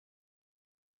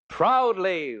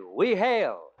Proudly we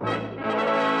hail.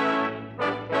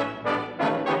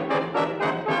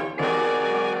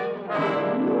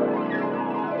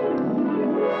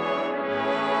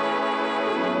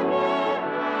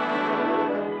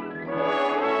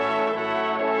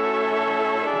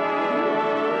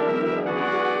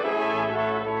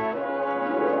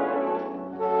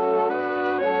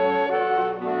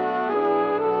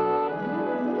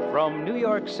 From New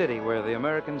York City, where the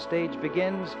American stage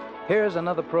begins, here's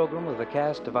another program with a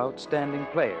cast of outstanding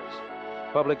players.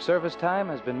 Public service time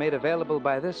has been made available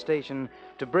by this station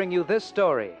to bring you this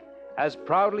story, as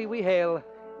proudly we hail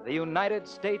the United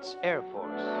States Air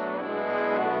Force.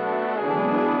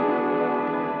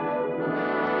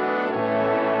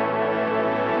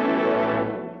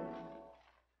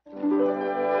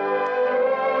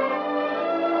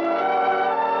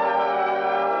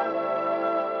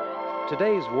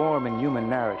 Today's warm and human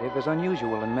narrative is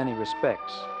unusual in many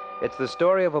respects. It's the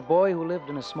story of a boy who lived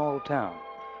in a small town,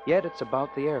 yet it's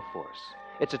about the Air Force.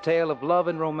 It's a tale of love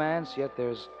and romance, yet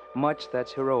there's much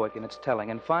that's heroic in its telling.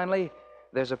 And finally,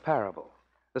 there's a parable,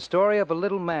 the story of a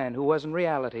little man who was in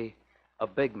reality a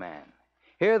big man.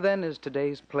 Here then is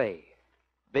today's play,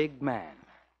 Big Man.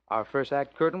 Our first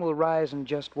act curtain will rise in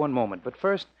just one moment, but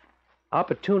first,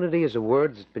 opportunity is a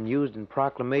word that's been used in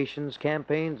proclamations,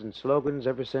 campaigns, and slogans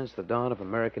ever since the dawn of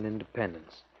American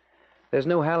independence. There's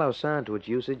no hollow sound to its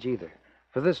usage either,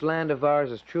 for this land of ours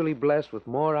is truly blessed with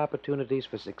more opportunities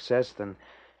for success than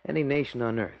any nation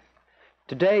on earth.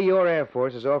 Today, your Air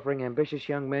Force is offering ambitious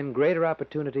young men greater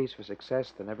opportunities for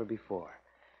success than ever before.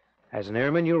 As an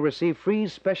airman, you'll receive free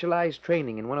specialized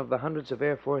training in one of the hundreds of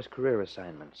Air Force career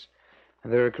assignments.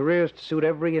 And there are careers to suit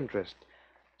every interest,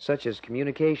 such as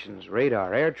communications,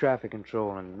 radar, air traffic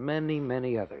control, and many,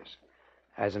 many others.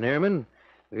 As an airman,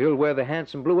 you'll wear the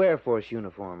handsome blue Air Force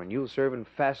uniform, and you'll serve in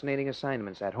fascinating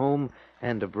assignments at home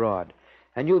and abroad.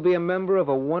 And you'll be a member of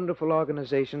a wonderful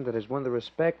organization that has won the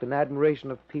respect and admiration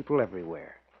of people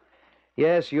everywhere.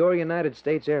 Yes, your United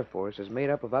States Air Force is made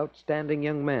up of outstanding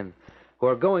young men who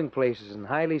are going places in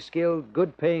highly skilled,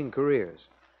 good-paying careers.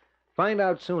 Find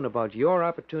out soon about your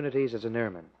opportunities as an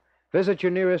airman. Visit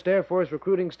your nearest Air Force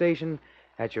recruiting station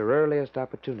at your earliest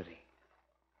opportunity.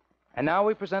 And now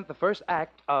we present the first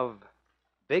act of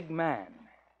Big Man.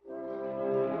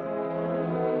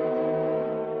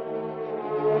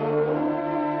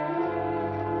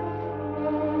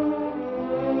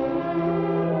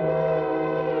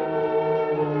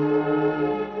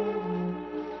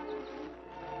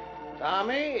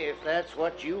 Tommy, if that's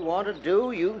what you want to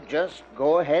do, you just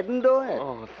go ahead and do it.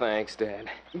 Oh, thanks, Dad.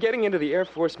 Getting into the Air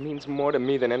Force means more to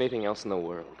me than anything else in the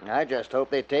world. I just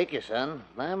hope they take you, son.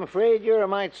 I'm afraid you're a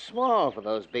mite small for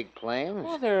those big planes.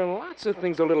 Well, there are lots of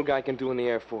things a little guy can do in the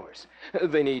Air Force.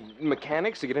 They need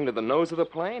mechanics to get into the nose of the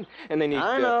plane, and they need...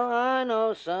 I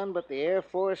know, son, but the Air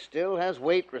Force still has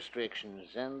weight restrictions,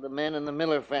 and the men in the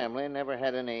Miller family never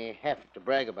had any heft to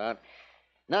brag about.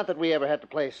 Not that we ever had to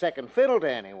play second fiddle to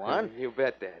anyone. You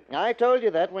bet, Dad. I told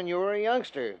you that when you were a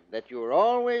youngster, that you were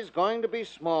always going to be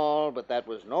small, but that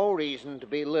was no reason to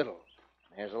be little.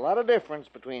 There's a lot of difference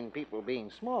between people being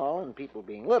small and people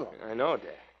being little. I know,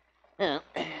 Dad.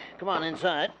 Yeah, come on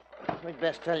inside. We'd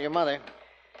best tell your mother.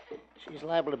 She's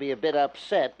liable to be a bit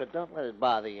upset, but don't let it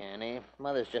bother you, Annie.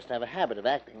 Mothers just have a habit of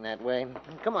acting that way.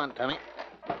 Come on, Tommy.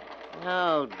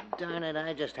 Oh, darn it,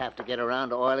 I just have to get around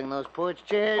to oiling those porch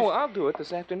chairs. Oh, I'll do it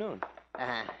this afternoon.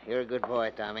 You're a good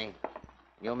boy, Tommy.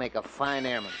 You'll make a fine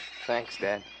airman. Thanks,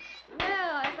 Dad. Well,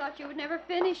 I thought you would never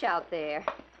finish out there.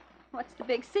 What's the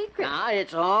big secret?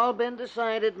 It's all been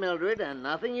decided, Mildred, and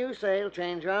nothing you say will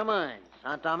change our minds.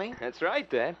 Huh, Tommy? That's right,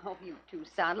 Dad. Oh, you two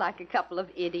sound like a couple of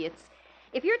idiots.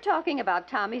 If you're talking about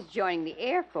Tommy's joining the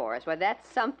Air Force, well, that's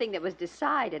something that was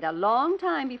decided a long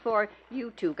time before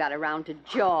you two got around to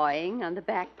jawing on the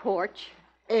back porch.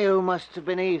 You must have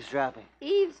been eavesdropping.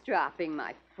 Eavesdropping,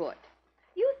 my foot.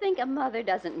 You think a mother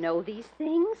doesn't know these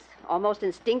things, almost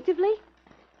instinctively?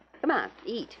 Come on,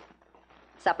 eat.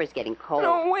 Supper's getting cold.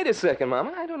 No, wait a second,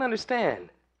 Mama. I don't understand.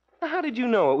 How did you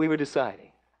know what we were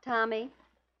deciding? Tommy,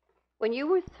 when you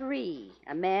were 3,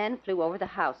 a man flew over the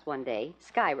house one day,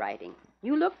 skywriting.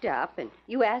 You looked up, and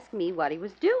you asked me what he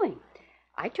was doing.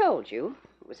 I told you.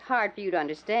 It was hard for you to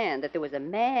understand that there was a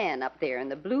man up there in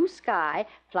the blue sky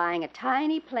flying a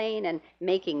tiny plane and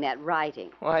making that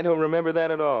writing. Well, I don't remember that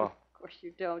at all. Of course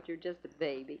you don't. You're just a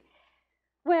baby.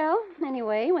 Well,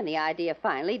 anyway, when the idea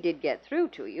finally did get through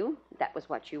to you, that was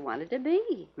what you wanted to be,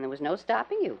 and there was no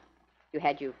stopping you. You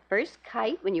had your first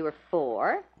kite when you were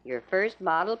 4, your first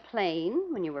model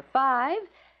plane when you were 5,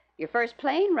 your first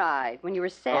plane ride when you were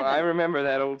 7. Oh, I remember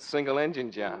that old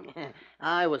single-engine job.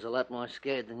 I was a lot more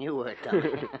scared than you were,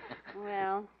 Tommy.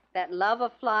 Well, that love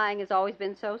of flying has always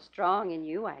been so strong in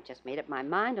you, I just made up my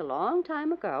mind a long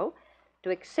time ago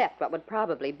to accept what would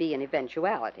probably be an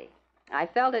eventuality. I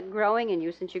felt it growing in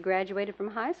you since you graduated from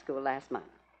high school last month.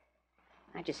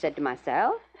 I just said to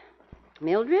myself,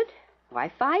 Mildred, why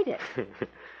fight it?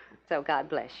 So God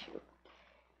bless you.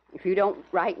 If you don't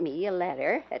write me a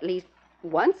letter at least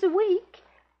once a week,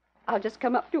 I'll just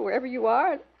come up to wherever you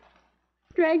are and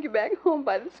drag you back home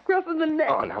by the scruff of the neck.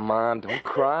 Oh, now, Mom, don't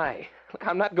cry. Look,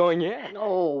 I'm not going yet.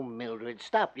 Oh, Mildred,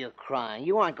 stop your crying.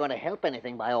 You aren't going to help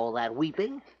anything by all that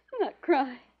weeping. I'm not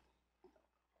crying.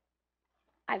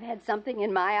 I've had something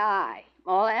in my eye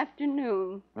all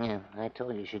afternoon. Yeah, I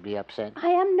told you she'd be upset. I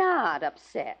am not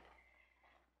upset.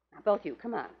 Now, both of you,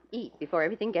 come on. Eat before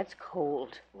everything gets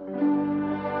cold.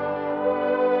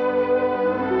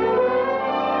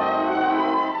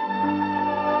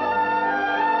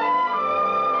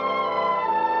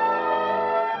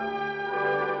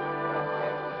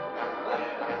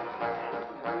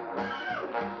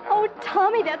 Oh,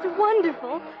 Tommy, that's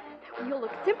wonderful. You'll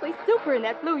look simply super in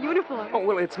that blue uniform. Oh,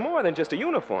 well, it's more than just a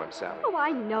uniform, Sally. Oh,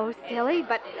 I know, silly,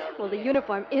 but, well, the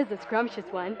uniform is a scrumptious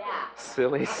one.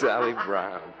 Silly Sally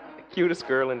Brown. The cutest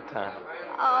girl in town.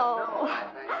 Oh,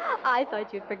 I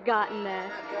thought you'd forgotten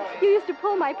that. You used to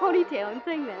pull my ponytail and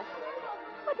sing that.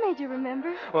 What made you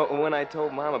remember? Well, when I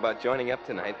told Mom about joining up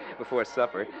tonight before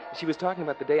supper, she was talking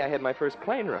about the day I had my first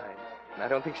plane ride. And I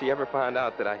don't think she ever found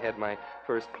out that I had my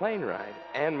first plane ride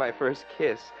and my first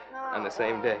kiss on the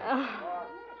same day.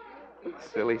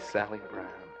 Silly Sally Brown.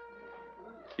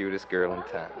 Cutest girl in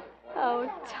town.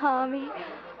 Oh, Tommy,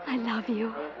 I love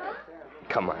you.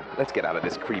 Come on, let's get out of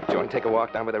this creep joint. Take a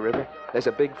walk down by the river. There's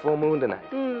a big full moon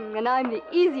tonight. And I'm the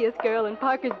easiest girl in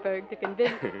Parkersburg to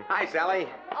convince. Hi, Sally.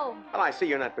 Oh. Well, I see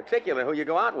you're not particular who you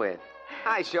go out with.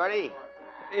 Hi, Shorty.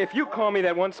 If you call me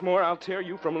that once more, I'll tear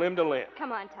you from limb to limb.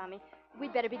 Come on, Tommy.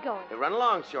 We'd better be going. Run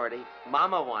along, Shorty.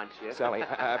 Mama wants you. Sally,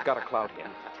 I've got a clout here.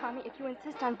 Tommy, if you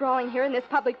insist on brawling here in this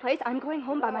public place, I'm going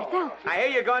home by myself. I hear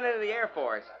you're going into the Air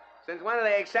Force. Since when are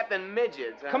they accepting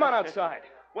midgets? Come on outside.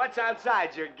 What's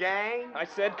outside, your gang? I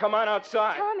said come on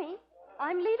outside. Tommy,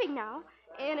 I'm leaving now.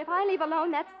 And if I leave alone,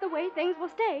 that's the way things will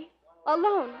stay.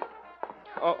 Alone.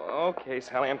 Oh, okay,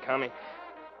 Sally, I'm coming.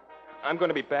 I'm going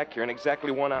to be back here in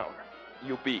exactly 1 hour.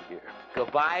 You be here.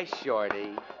 Goodbye,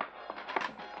 Shorty.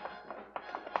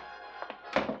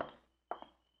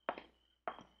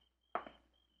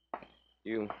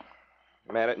 You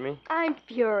mad at me? I'm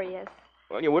furious.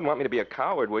 Well, you wouldn't want me to be a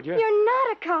coward, would you? You're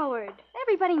not a coward.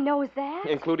 Everybody knows that.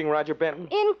 Including Roger Benton?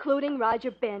 Including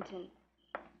Roger Benton.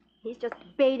 He's just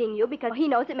baiting you because he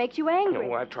knows it makes you angry.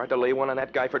 No, I've tried to lay one on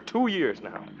that guy for 2 years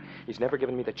now. He's never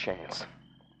given me the chance.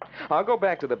 I'll go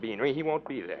back to the beanery. He won't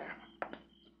be there.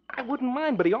 I wouldn't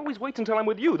mind, but he always waits until I'm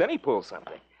with you. Then he pulls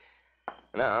something.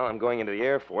 Now I'm going into the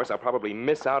Air Force. I'll probably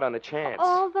miss out on the chance.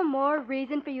 All the more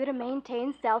reason for you to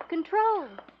maintain self-control.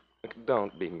 Look,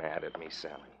 don't be mad at me,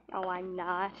 Sally. Oh, I'm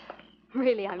not.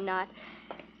 Really, I'm not.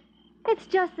 It's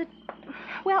just that,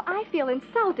 well, I feel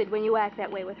insulted when you act that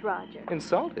way with Roger.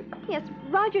 Insulted? Yes,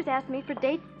 Roger's asked me for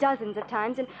dates dozens of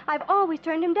times, and I've always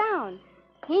turned him down.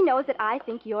 He knows that I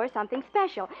think you're something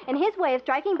special, and his way of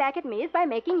striking back at me is by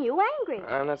making you angry.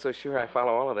 I'm not so sure I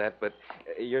follow all of that, but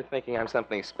you're thinking I'm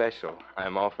something special.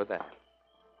 I'm all for that.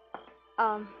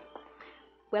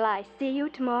 Will I see you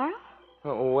tomorrow?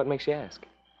 Oh, what makes you ask?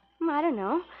 I don't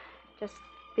know. Just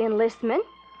the enlistment.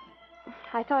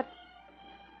 I thought...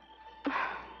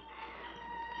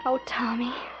 Oh,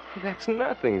 Tommy. That's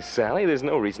nothing, Sally. There's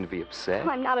no reason to be upset.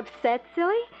 I'm not upset,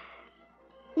 silly.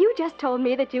 You just told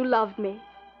me that you loved me.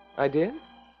 I did?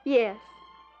 Yes.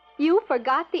 You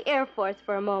forgot the Air Force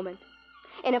for a moment.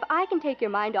 And if I can take your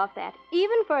mind off that,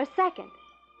 even for a second,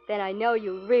 then I know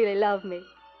you really love me.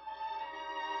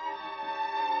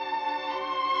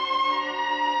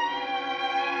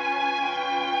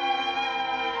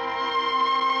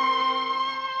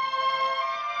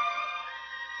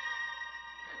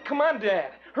 Come on,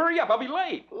 Dad. Hurry up. I'll be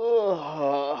late.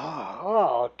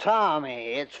 Oh,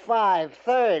 Tommy, it's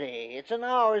 5:30. It's an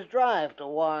hour's drive to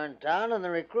Warrentown, and the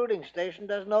recruiting station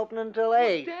doesn't open until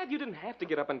 8. Dad, you didn't have to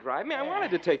get up and drive me. I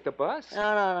wanted to take the bus. No,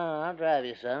 I'll drive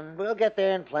you, son. We'll get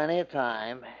there in plenty of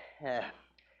time.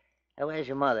 Where's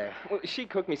your mother? Well, she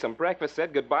cooked me some breakfast,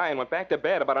 said goodbye, and went back to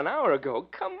bed about an hour ago.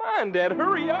 Come on, Dad.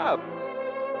 Hurry up.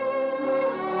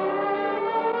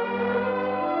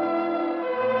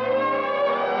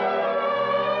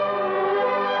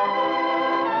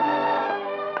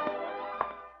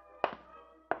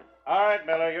 All right,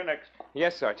 Miller, you're next.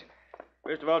 Yes, Sergeant.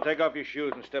 First of all, take off your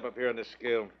shoes and step up here on this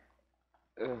scale.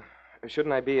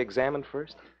 Shouldn't I be examined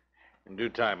first? In due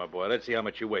time, my boy. Let's see how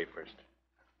much you weigh first.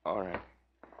 All right.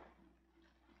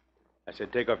 I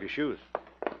said take off your shoes.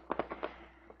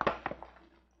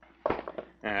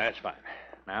 That's fine.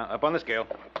 Now, up on the scale.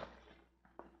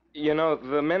 You know,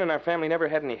 the men in our family never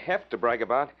had any heft to brag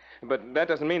about, but that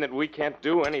doesn't mean that we can't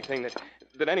do anything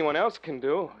that anyone else can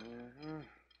do.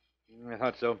 I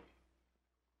thought so.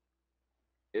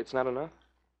 It's not enough?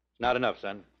 Not enough,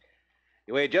 son.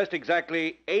 You weigh just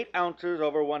exactly 8 ounces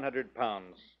over 100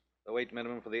 pounds. The weight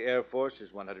minimum for the Air Force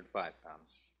is 105 pounds.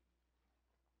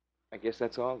 I guess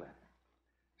that's all then.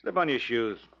 Slip on your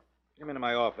shoes. Come into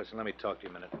my office and let me talk to you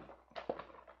a minute.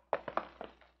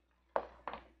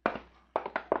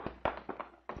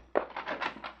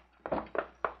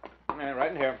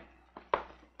 Right in here.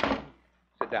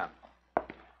 Sit down.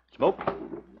 Smoke?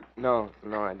 No,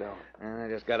 I don't. I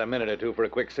just got a minute or two for a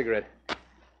quick cigarette.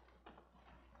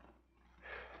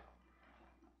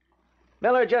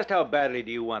 Miller, just how badly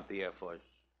do you want the Air Force?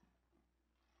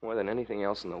 More than anything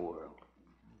else in the world.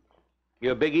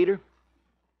 You a big eater?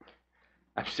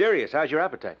 I'm serious. How's your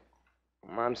appetite?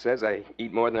 Mom says I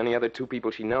eat more than any other 2 people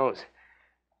she knows.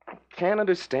 I can't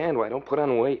understand why I don't put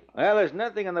on weight. Well, there's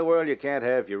nothing in the world you can't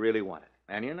have if you really want it.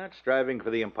 And you're not striving for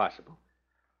the impossible.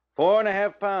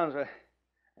 4.5 pounds.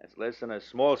 That's less than a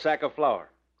small sack of flour.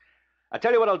 I'll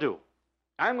tell you what I'll do.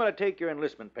 I'm going to take your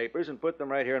enlistment papers and put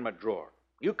them right here in my drawer.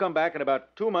 You come back in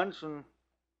about 2 months and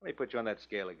let me put you on that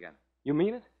scale again. You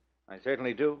mean it? I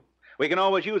certainly do. We can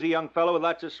always use a young fellow with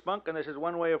lots of spunk, and this is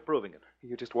one way of proving it.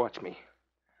 You just watch me.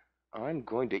 I'm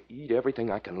going to eat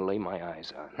everything I can lay my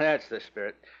eyes on. That's the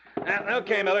spirit.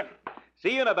 Okay, Miller.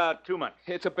 See you in about 2 months.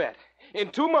 It's a bet. In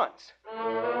 2 months.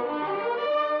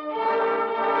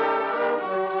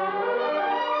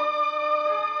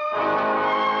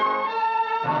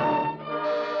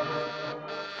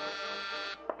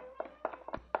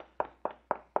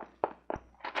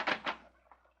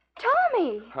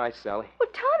 Tommy! Hi, Sally. Well,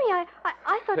 Tommy,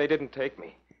 I thought... They didn't take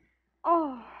me.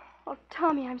 Oh,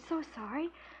 Tommy, I'm so sorry.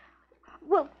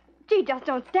 Well, gee, just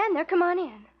don't stand there. Come on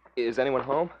in. Is anyone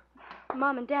home?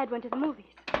 Mom and Dad went to the movies.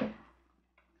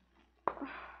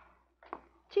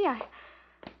 Gee, I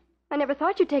never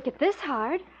thought you'd take it this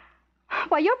hard.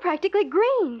 Why, you're practically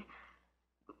green.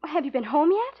 Have you been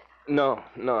home yet? No,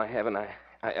 I haven't.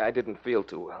 I didn't feel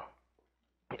too well.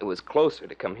 It was closer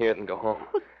to come here than go home.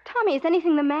 Well, Tommy, is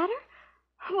anything the matter?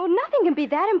 Well, nothing can be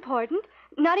that important.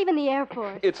 Not even the Air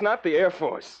Force. It's not the Air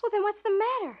Force. Well, then what's the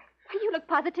matter? You look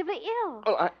positively ill.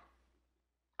 Well,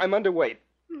 I'm underweight.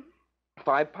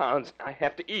 5 pounds. I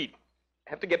have to eat. I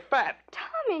have to get fat.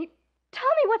 Tommy,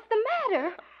 what's the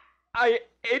matter? I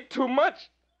ate too much.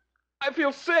 I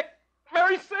feel sick.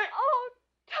 Very sick. Oh,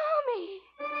 Tommy.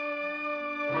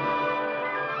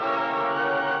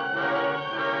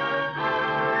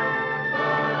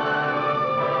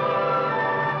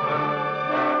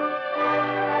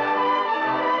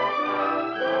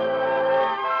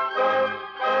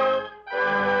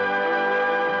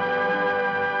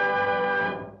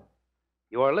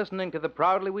 You are listening to the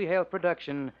proudly we hail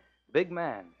production, Big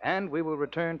Man, and we will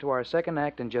return to our second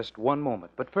act in just one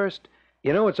moment. But first,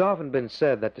 you know, it's often been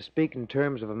said that to speak in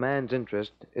terms of a man's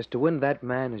interest is to win that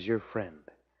man as your friend.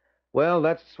 Well,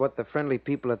 that's what the friendly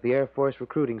people at the Air Force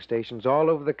recruiting stations all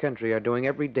over the country are doing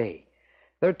every day.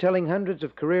 They're telling hundreds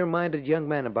of career-minded young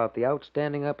men about the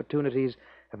outstanding opportunities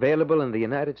available in the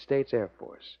United States Air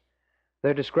Force.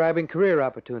 They're describing career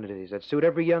opportunities that suit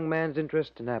every young man's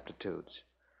interests and aptitudes.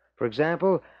 For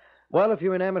example, well, if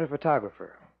you're an amateur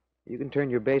photographer, you can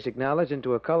turn your basic knowledge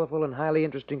into a colorful and highly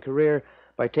interesting career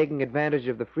by taking advantage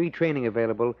of the free training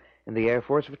available in the Air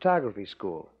Force Photography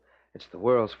School. It's the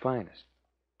world's finest.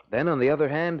 Then, on the other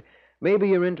hand, maybe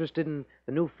you're interested in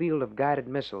the new field of guided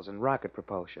missiles and rocket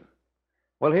propulsion.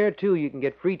 Well, here, too, you can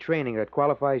get free training that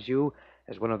qualifies you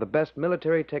as one of the best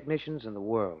military technicians in the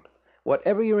world.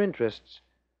 Whatever your interests,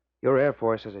 your Air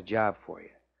Force has a job for you.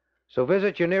 So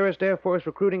visit your nearest Air Force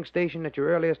recruiting station at your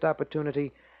earliest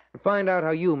opportunity and find out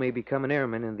how you may become an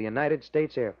airman in the United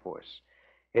States Air Force.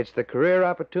 It's the career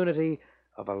opportunity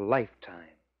of a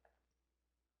lifetime.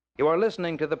 You are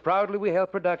listening to the proudly we hail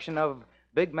production of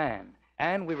Big Man,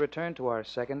 and we return to our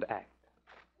second act.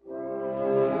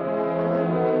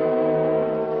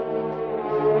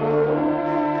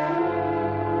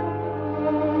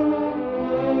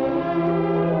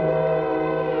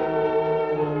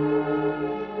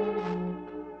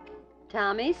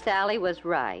 Tommy, Sally was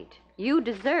right. You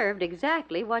deserved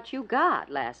exactly what you got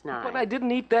last night. But I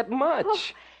didn't eat that much. Well,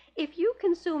 If you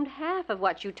consumed half of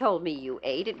what you told me you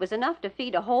ate, it was enough to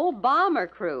feed a whole bomber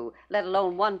crew, let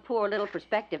alone one poor little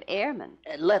prospective airman.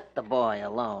 Let the boy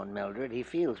alone, Mildred. He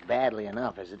feels badly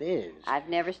enough as it is. I've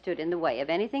never stood in the way of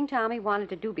anything Tommy wanted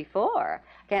to do before.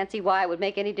 Can't see why it would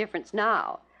make any difference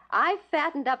now. I've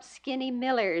fattened up skinny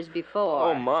Millers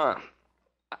before. Oh, Mom.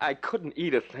 I couldn't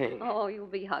eat a thing. Oh, you'll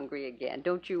be hungry again.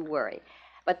 Don't you worry.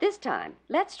 But this time,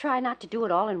 let's try not to do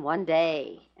it all in one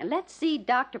day. And let's see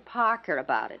Dr. Parker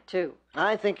about it, too.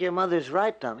 I think your mother's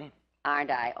right, Tommy.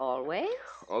 Aren't I always?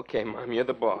 Okay, Mom, you're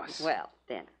the boss. Well,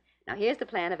 then. Now, here's the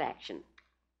plan of action.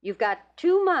 You've got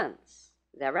 2 months.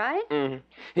 Is that right? Mm-hmm.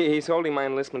 He's holding my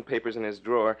enlistment papers in his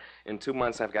drawer. In 2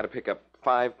 months, I've got to pick up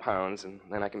 5 pounds, and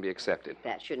then I can be accepted.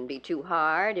 That shouldn't be too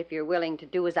hard if you're willing to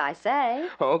do as I say.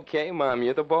 Okay, Mom,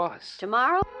 you're the boss.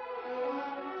 Tomorrow?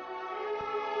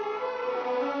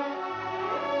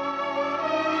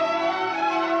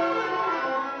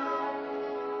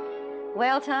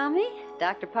 Well, Tommy,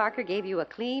 Dr. Parker gave you a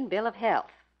clean bill of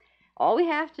health. All we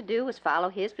have to do is follow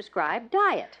his prescribed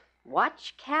diet.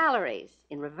 Watch calories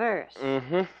in reverse.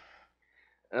 Mm-hmm.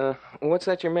 What's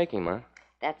that you're making, Mom?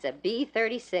 That's a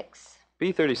B36.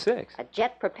 B36? A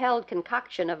jet-propelled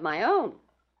concoction of my own.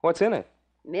 What's in it?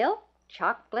 Milk,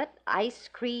 chocolate, ice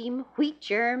cream, wheat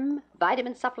germ,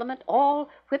 vitamin supplement,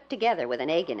 all whipped together with an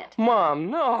egg in it.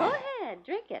 Mom, no. Go ahead,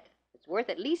 drink it. It's worth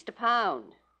at least a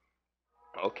pound.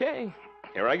 Okay,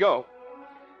 here I go.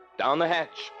 Down the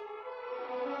hatch.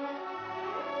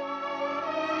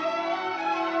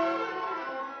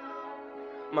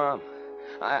 Mom,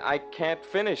 I can't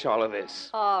finish all of this.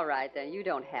 All right, then. You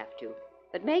don't have to.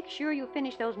 But make sure you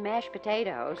finish those mashed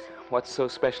potatoes. What's so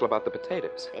special about the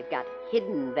potatoes? They've got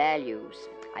hidden values.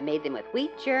 I made them with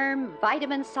wheat germ,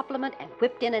 vitamin supplement, and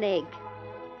whipped in an egg.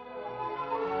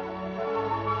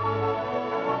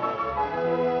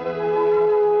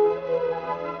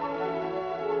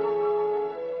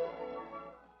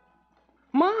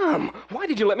 Mom, why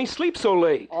did you let me sleep so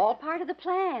late? All part of the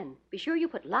plan. Be sure you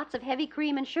put lots of heavy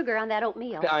cream and sugar on that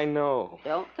oatmeal. I know.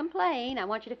 Don't complain. I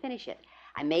want you to finish it.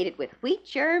 I made it with wheat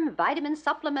germ, vitamin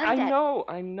supplement, I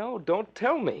know. Don't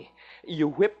tell me. You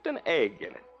whipped an egg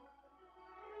in it.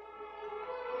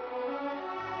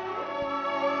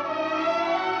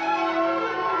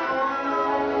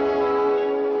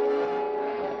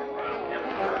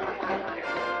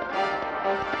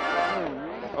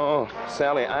 Oh,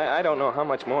 Sally, I don't know how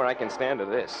much more I can stand of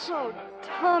this. Oh,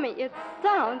 Tommy, it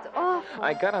sounds awful.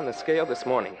 I got on the scale this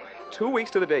morning. 2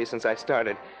 weeks to the day since I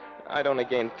started. I'd only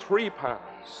gained 3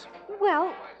 pounds.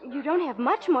 Well, you don't have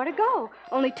much more to go.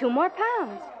 Only 2 more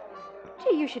pounds.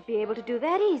 Gee, you should be able to do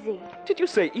that easy. Did you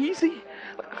say easy?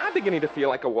 I'm beginning to feel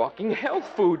like a walking health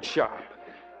food shop.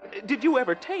 Did you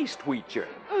ever taste wheat germ?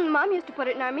 Mom used to put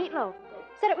it in our meatloaf.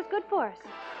 Said it was good for us.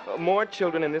 More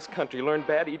children in this country learn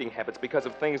bad eating habits because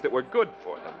of things that were good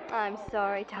for them. I'm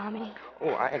sorry, Tommy.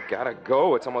 Oh, I gotta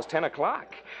go. It's almost 10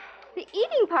 o'clock. The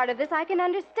eating part of this I can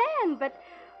understand, but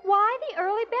why the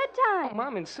early bedtime?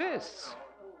 Mom insists.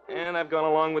 And I've gone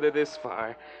along with her this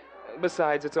far.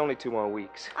 Besides, it's only 2 more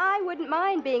weeks. I wouldn't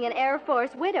mind being an Air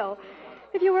Force widow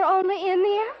if you were only in the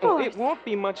Air Force. It won't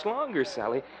be much longer,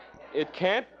 Sally. It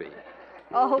can't be.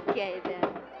 Okay, then.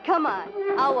 Come on.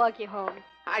 I'll walk you home.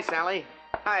 Hi, Sally.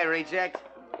 Hi, Reject.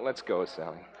 Let's go,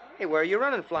 Sally. Hey, where are you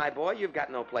running, Flyboy? You've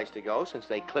got no place to go since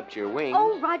they clipped your wings.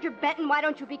 Oh, Roger Benton, why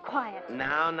don't you be quiet?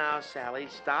 Now, Sally,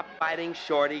 stop fighting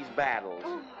Shorty's battles.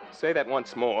 Oh. Say that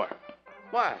once more.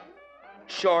 What?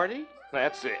 Shorty?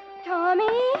 That's it. Tommy?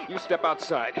 You step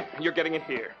outside. You're getting it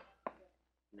here.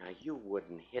 Now, you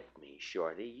wouldn't hit me,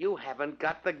 Shorty. You haven't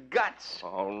got the guts.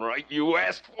 All right, you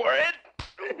asked for it.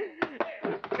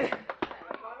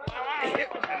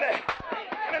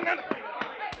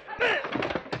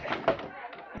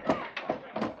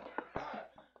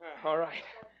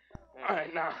 All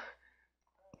right, now.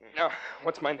 Now,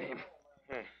 what's my name?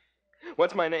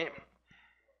 What's my name?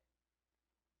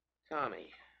 Tommy.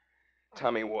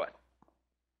 Tommy what?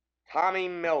 Tommy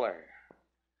Miller.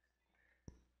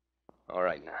 All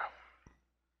right, now.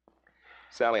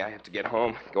 Sally, I have to get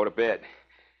home, go to bed.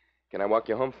 Can I walk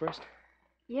you home first?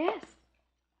 Yes.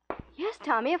 Yes,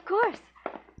 Tommy, of course.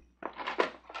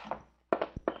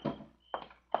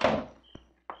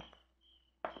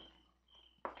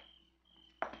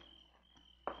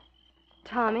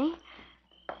 Tommy,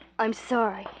 I'm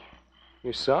sorry.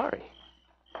 You're sorry?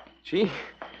 Gee,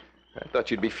 I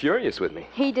thought you'd be furious with me.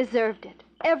 He deserved it.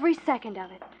 Every second of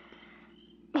it.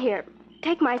 Here,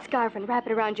 take my scarf and wrap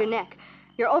it around your neck.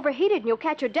 You're overheated and you'll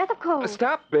catch your death of cold.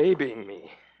 Stop babying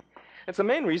me. That's the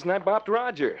main reason I bopped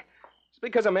Roger.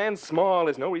 because a man's small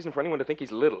is no reason for anyone to think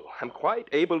he's little. I'm quite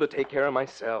able to take care of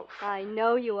myself. I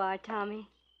know you are, Tommy.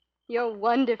 You're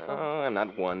wonderful. Oh, I'm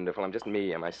not wonderful. I'm just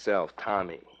me and myself,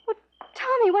 Tommy. Well,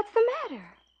 Tommy, what's the matter?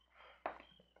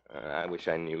 I wish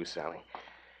I knew, Sally.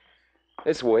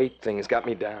 This weight thing has got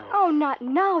me down. Oh, not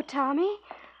now, Tommy.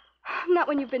 Not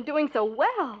when you've been doing so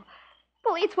well.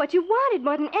 Well, it's what you wanted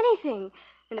more than anything.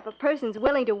 And if a person's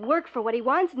willing to work for what he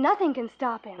wants, nothing can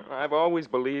stop him. I've always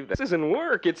believed that. This isn't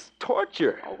work. It's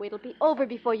torture. Oh, it'll be over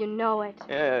before you know it.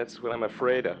 Yeah, that's what I'm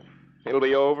afraid of. It'll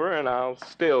be over, and I'll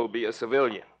still be a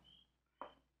civilian.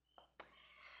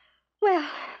 Well,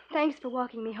 thanks for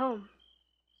walking me home.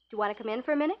 Do you want to come in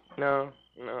for a minute? No,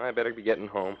 I better be getting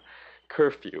home.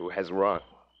 Curfew has run.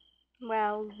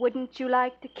 Well, wouldn't you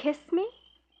like to kiss me?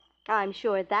 I'm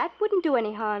sure that wouldn't do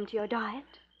any harm to your diet.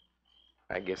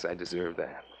 I guess I deserve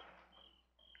that.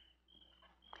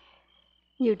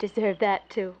 You deserve that,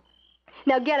 too.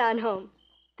 Now get on home.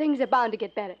 Things are bound to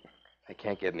get better. I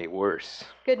can't get any worse.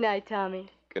 Good night, Tommy.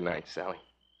 Good night, Sally.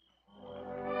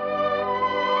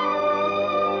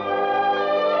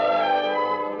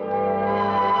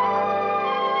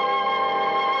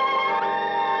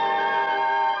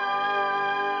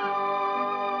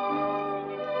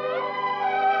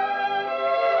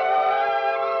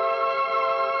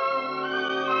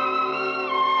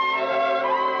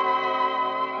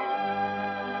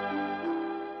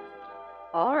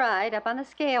 All right, up on the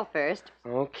scale first.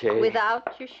 Okay.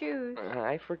 Without your shoes.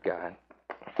 I forgot.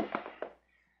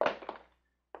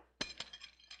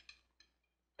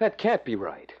 That can't be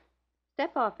right.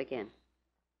 Step off again.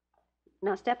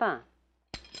 Now step on.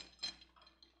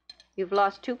 You've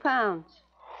lost 2 pounds.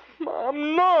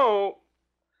 Mom, no!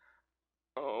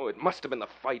 Oh, it must have been the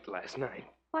fight last night.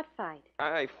 What fight?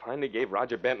 I finally gave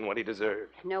Roger Benton what he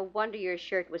deserved. No wonder your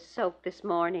shirt was soaked this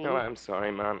morning. Oh, I'm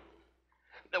sorry, Mom.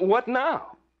 What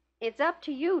now? It's up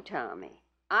to you, Tommy.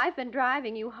 I've been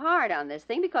driving you hard on this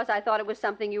thing because I thought it was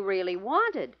something you really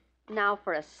wanted. Now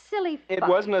for a silly fight. It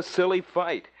wasn't a silly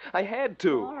fight. I had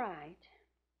to. All right.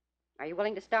 Are you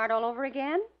willing to start all over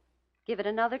again? Give it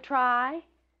another try?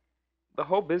 The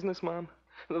whole business, Mom?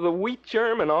 The wheat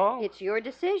germ and all? It's your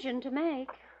decision to make.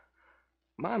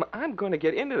 Mom, I'm going to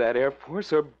get into that Air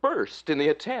Force or burst in the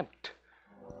attempt.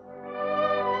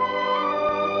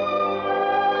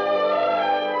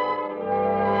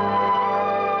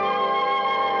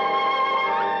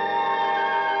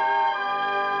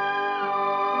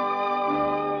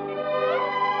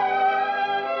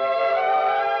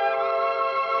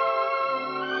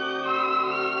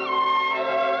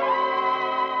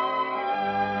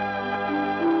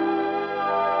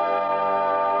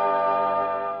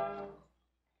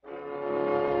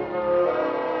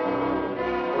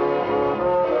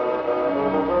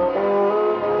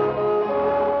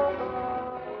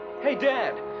 Hey,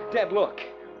 Dad, look.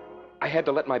 I had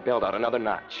to let my belt out another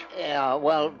notch. Yeah,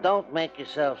 well, don't make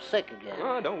yourself sick again.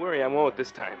 Oh, don't worry, I won't this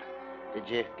time. Did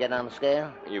you get on the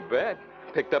scale? You bet.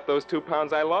 Picked up those 2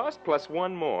 pounds I lost, plus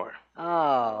 1 more.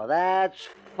 Oh, that's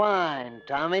fine,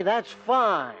 Tommy. That's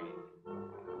fine.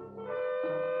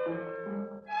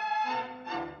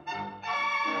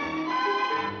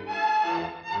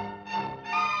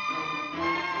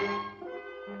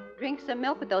 Drink some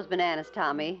milk with those bananas,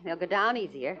 Tommy. They'll go down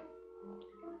easier.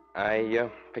 I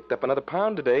picked up another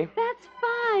pound today. That's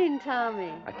fine,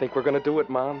 Tommy. I think we're going to do it,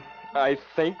 Mom. I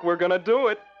think we're going to do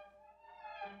it.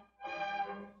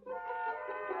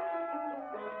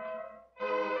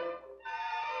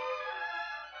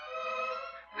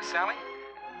 Sally?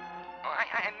 Oh,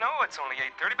 I know it's only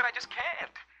 8:30, but I just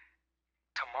can't.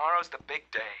 Tomorrow's the big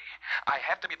day. I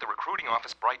have to be at the recruiting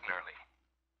office bright and early.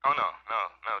 Oh, no,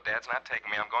 Dad's not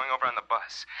taking me. I'm going over on the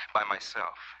bus by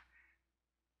myself.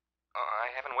 Oh,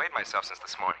 I haven't weighed myself since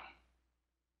this morning.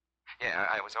 Yeah,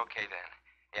 I was okay then.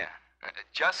 Yeah,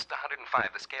 just 105.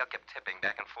 The scale kept tipping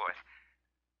back and forth.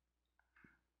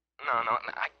 No,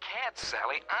 I can't,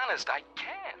 Sally. Honest, I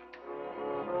can't.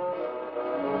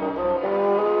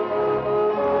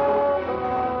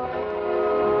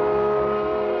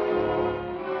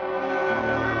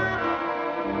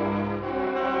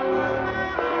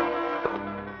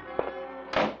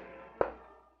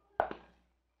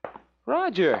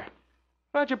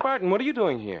 Roger Barton, what are you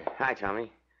doing here? Hi,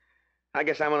 Tommy. I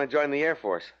guess I'm going to join the Air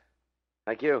Force.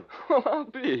 Like you. Well, I'll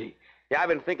be. Yeah, I've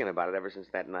been thinking about it ever since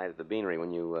that night at the beanery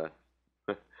when you,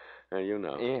 you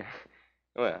know. Yeah.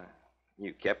 Well,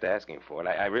 you kept asking for it.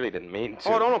 I really didn't mean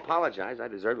to. Oh, don't apologize. I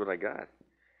deserved what I got.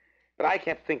 But I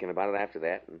kept thinking about it after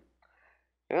that.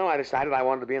 And, I decided I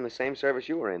wanted to be in the same service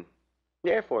you were in.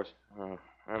 The Air Force. Oh,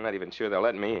 I'm not even sure they'll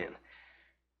let me in.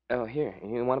 Oh, here.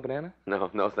 You want a banana?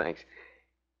 No, thanks.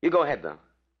 You go ahead, though.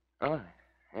 Oh,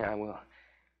 yeah, I will.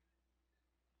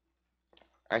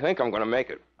 I think I'm going to make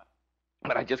it.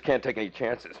 But I just can't take any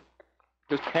chances.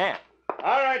 Just can't.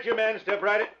 All right, you men, step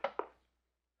right in.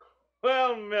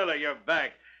 Well, Miller, you're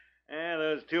back. Yeah,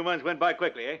 those 2 months went by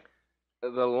quickly, eh?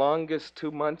 The longest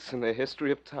 2 months in the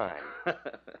history of time.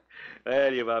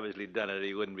 Well, you've obviously done it or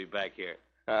you wouldn't be back here.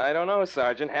 I don't know,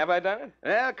 Sergeant. Have I done it?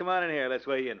 Well, come on in here. Let's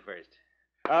weigh you in first.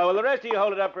 Will the rest of you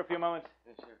hold it up for a few moments?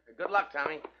 Good luck,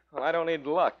 Tommy. Well, I don't need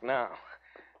luck now.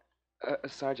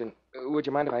 Sergeant, would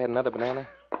you mind if I had another banana?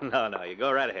 No, you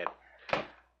go right ahead.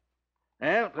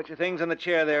 Well, put your things on the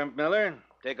chair there, Miller.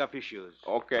 Take off your shoes.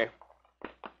 Okay.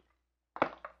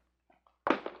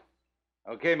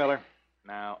 Okay, Miller.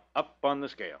 Now, up on the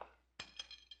scale.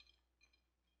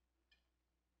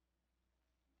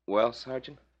 Well,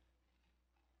 Sergeant?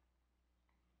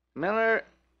 Miller,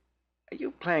 are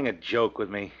you playing a joke with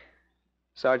me?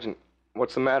 Sergeant,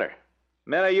 what's the matter?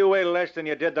 Miller, you weigh less than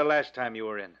you did the last time you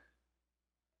were in.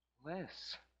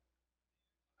 Less?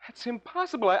 That's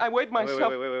impossible. I weighed myself...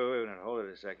 Wait. Hold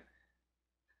it a second.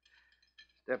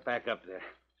 Step back up there.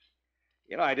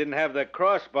 You know, I didn't have the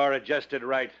crossbar adjusted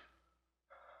right.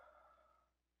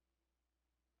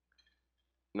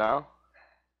 Now?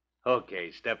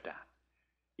 Okay, step down.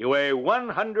 You weigh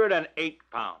 108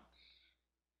 pounds.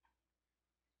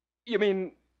 You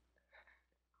mean...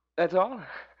 that's all?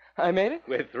 I made it?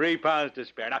 With 3 pounds to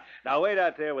spare. Now wait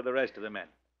out there with the rest of the men.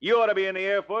 You ought to be in the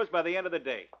Air Force by the end of the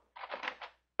day.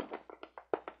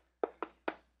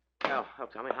 Oh,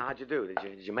 Tommy, how'd you do?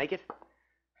 Did you make it?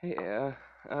 Hey,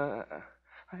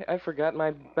 I forgot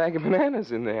my bag of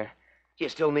bananas in there. Do you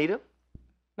still need them?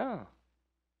 No,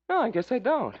 I guess I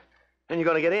don't. Then you're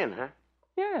going to get in, huh?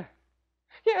 Yeah,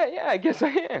 I guess I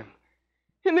am.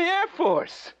 In the Air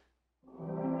Force.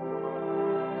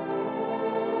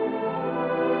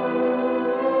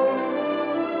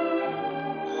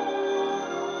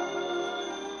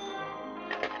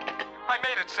 I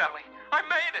made it, Sally. I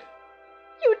made it.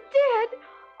 You did?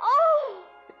 Oh!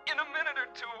 In a minute or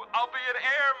two, I'll be an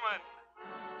airman.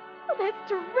 Well, that's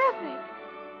terrific.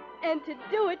 And to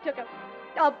do it took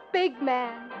a big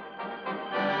man.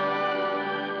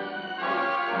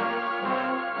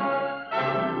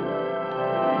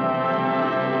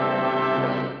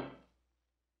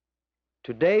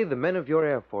 Today, the men of your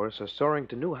Air Force are soaring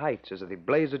to new heights as they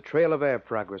blaze a trail of air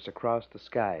progress across the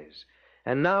skies.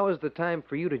 And now is the time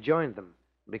for you to join them,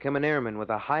 become an airman with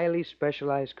a highly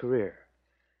specialized career.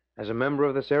 As a member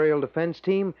of this aerial defense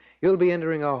team, you'll be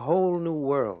entering a whole new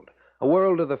world, a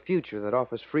world of the future that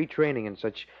offers free training in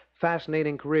such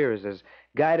fascinating careers as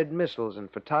guided missiles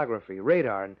and photography,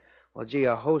 radar, and, well, gee,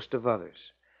 a host of others.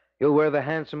 You'll wear the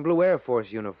handsome blue Air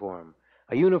Force uniform,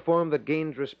 a uniform that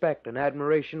gains respect and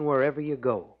admiration wherever you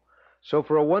go. So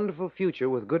for a wonderful future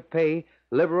with good pay,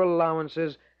 liberal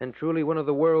allowances, and truly one of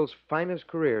the world's finest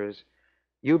careers,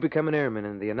 you become an airman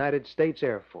in the United States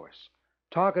Air Force.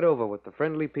 Talk it over with the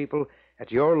friendly people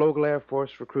at your local Air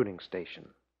Force recruiting station.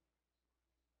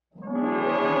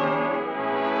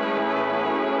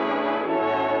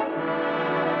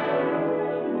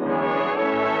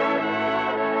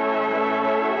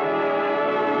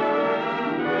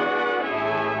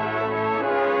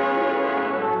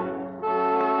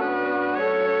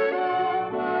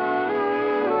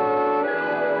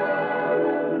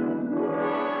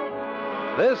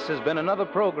 This has been another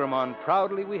program on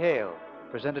Proudly We Hail,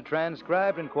 presented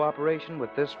transcribed in cooperation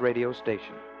with this radio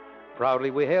station.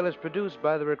 Proudly We Hail is produced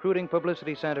by the Recruiting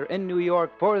Publicity Center in New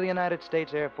York for the United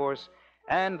States Air Force,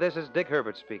 and this is Dick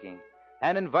Herbert speaking,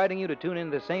 and inviting you to tune in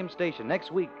the same station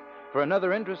next week for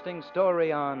another interesting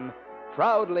story on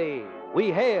Proudly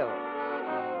We Hail.